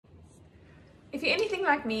If you're anything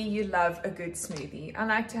like me, you love a good smoothie. I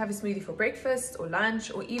like to have a smoothie for breakfast or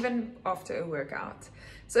lunch or even after a workout.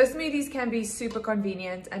 So smoothies can be super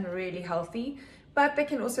convenient and really healthy, but they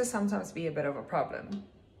can also sometimes be a bit of a problem.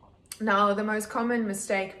 Now, the most common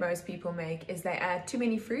mistake most people make is they add too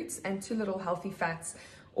many fruits and too little healthy fats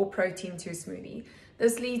or protein to a smoothie.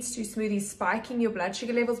 This leads to smoothies spiking your blood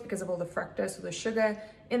sugar levels because of all the fructose or the sugar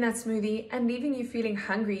in that smoothie and leaving you feeling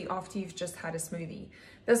hungry after you've just had a smoothie.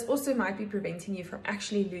 This also might be preventing you from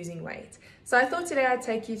actually losing weight. So I thought today I'd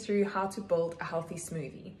take you through how to build a healthy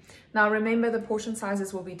smoothie. Now remember, the portion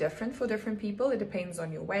sizes will be different for different people. It depends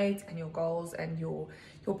on your weight and your goals and your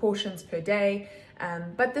portions per day.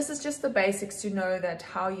 But this is just the basics to know that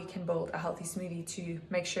how you can build a healthy smoothie to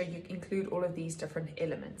make sure you include all of these different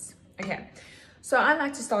elements. Okay. So I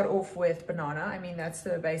like to start off with banana. I mean, that's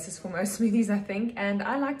the basis for most smoothies, I think. And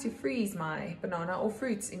I like to freeze my banana or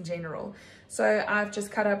fruits in general. So I've just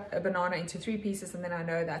cut up a banana into 3 pieces and then I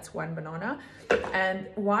know that's 1 banana. And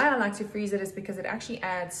why I like to freeze it is because it actually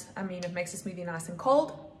adds, I mean, it makes the smoothie nice and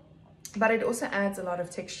cold, but it also adds a lot of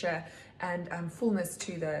texture and fullness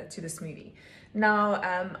to the smoothie. Now,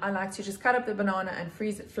 I like to just cut up the banana and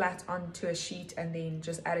freeze it flat onto a sheet and then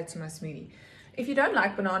just add it to my smoothie. If you don't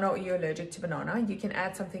like banana or you're allergic to banana, you can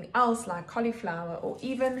add something else like cauliflower or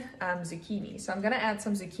even zucchini. So I'm going to add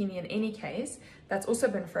some zucchini in any case that's also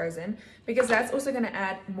been frozen, because that's also going to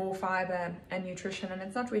add more fiber and nutrition, and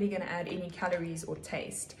it's not really going to add any calories or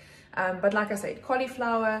taste. But like I said,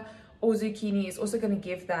 cauliflower or zucchini is also going to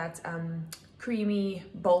give that creamy,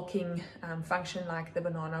 bulking function like the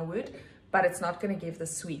banana would, but it's not going to give the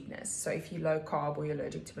sweetness. So if you're low carb or you're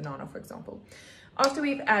allergic to banana, for example. After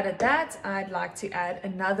we've added that, I'd like to add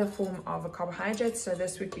another form of a carbohydrate. So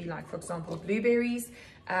this would be like, for example, blueberries.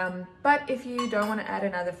 But if you don't want to add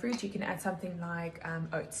another fruit, you can add something like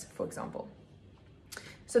oats, for example.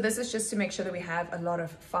 So this is just to make sure that we have a lot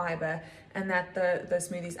of fiber and that the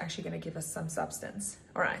smoothie is actually going to give us some substance.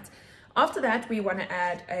 All right. After that, we want to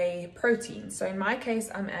add a protein. So in my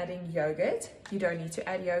case, I'm adding yogurt. You don't need to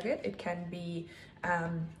add yogurt. It can be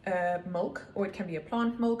milk, or it can be a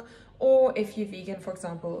plant milk. Or if you're vegan, for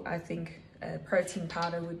example, I think protein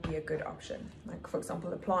powder would be a good option, like for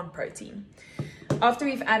example, a plant protein. After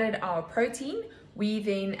we've added our protein, we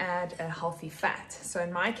then add a healthy fat. So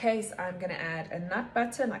in my case, I'm going to add a nut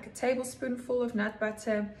butter, like a tablespoonful of nut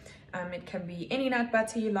butter. It can be any nut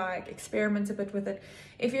butter you like, experiment a bit with it.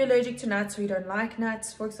 If you're allergic to nuts or you don't like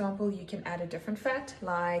nuts, for example, you can add a different fat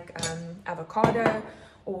like avocado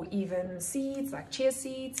or even seeds like chia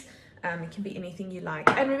seeds. It can be anything you like.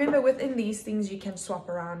 And remember, within these things, you can swap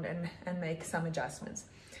around and make some adjustments.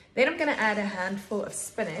 Then I'm going to add a handful of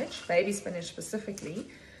spinach, baby spinach specifically.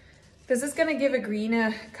 This is going to give a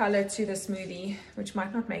greener color to the smoothie, which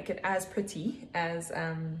might not make it as pretty as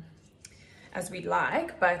we'd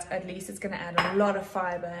like, but at least it's going to add a lot of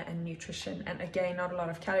fiber and nutrition. And again, not a lot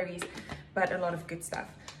of calories, but a lot of good stuff.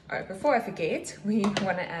 All right, before I forget, we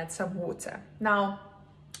want to add some water. Now,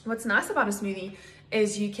 what's nice about a smoothie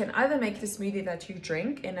is you can either make the smoothie that you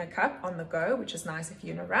drink in a cup on the go, which is nice if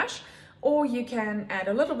you're in a rush, or you can add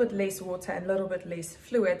a little bit less water and a little bit less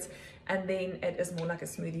fluids, and then it is more like a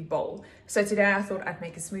smoothie bowl. So today I thought I'd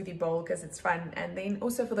make a smoothie bowl because it's fun, and then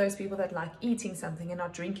also for those people that like eating something and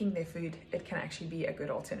not drinking their food, it can actually be a good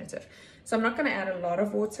alternative. So I'm not going to add a lot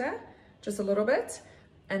of water, just a little bit,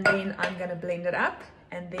 and then I'm going to blend it up,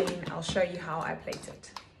 and then I'll show you how I plate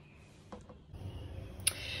it.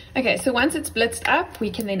 Okay, so once it's blitzed up, we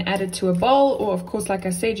can then add it to a bowl, or of course, like I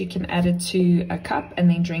said, you can add it to a cup and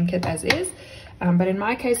then drink it as is. But in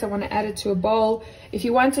my case, I want to add it to a bowl. If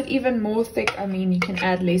you want it even more thick, I mean, you can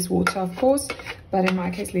add less water, of course. But in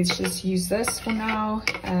my case, let's just use this for now.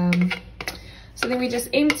 So then we just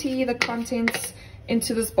empty the contents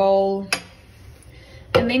into this bowl,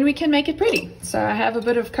 and then we can make it pretty. So I have a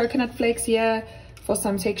bit of coconut flakes here for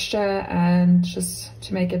some texture and just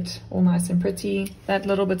to make it all nice and pretty. That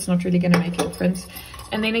little bit's not really going to make a difference.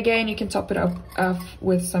 And then again, you can top it up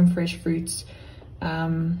with some fresh fruits,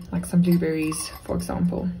 like some blueberries, for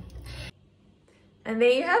example. And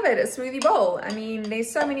there you have it, a smoothie bowl. I mean,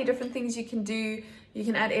 there's so many different things you can do. You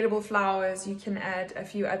can add edible flowers, you can add a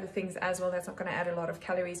few other things as well. That's not going to add a lot of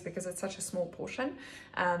calories because it's such a small portion.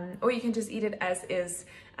 Or you can just eat it as is.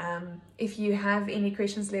 If you have any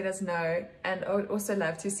questions, let us know. And I would also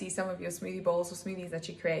love to see some of your smoothie bowls or smoothies that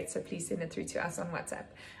you create. So please send it through to us on WhatsApp.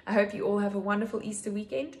 I hope you all have a wonderful Easter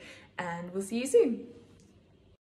weekend, and we'll see you soon.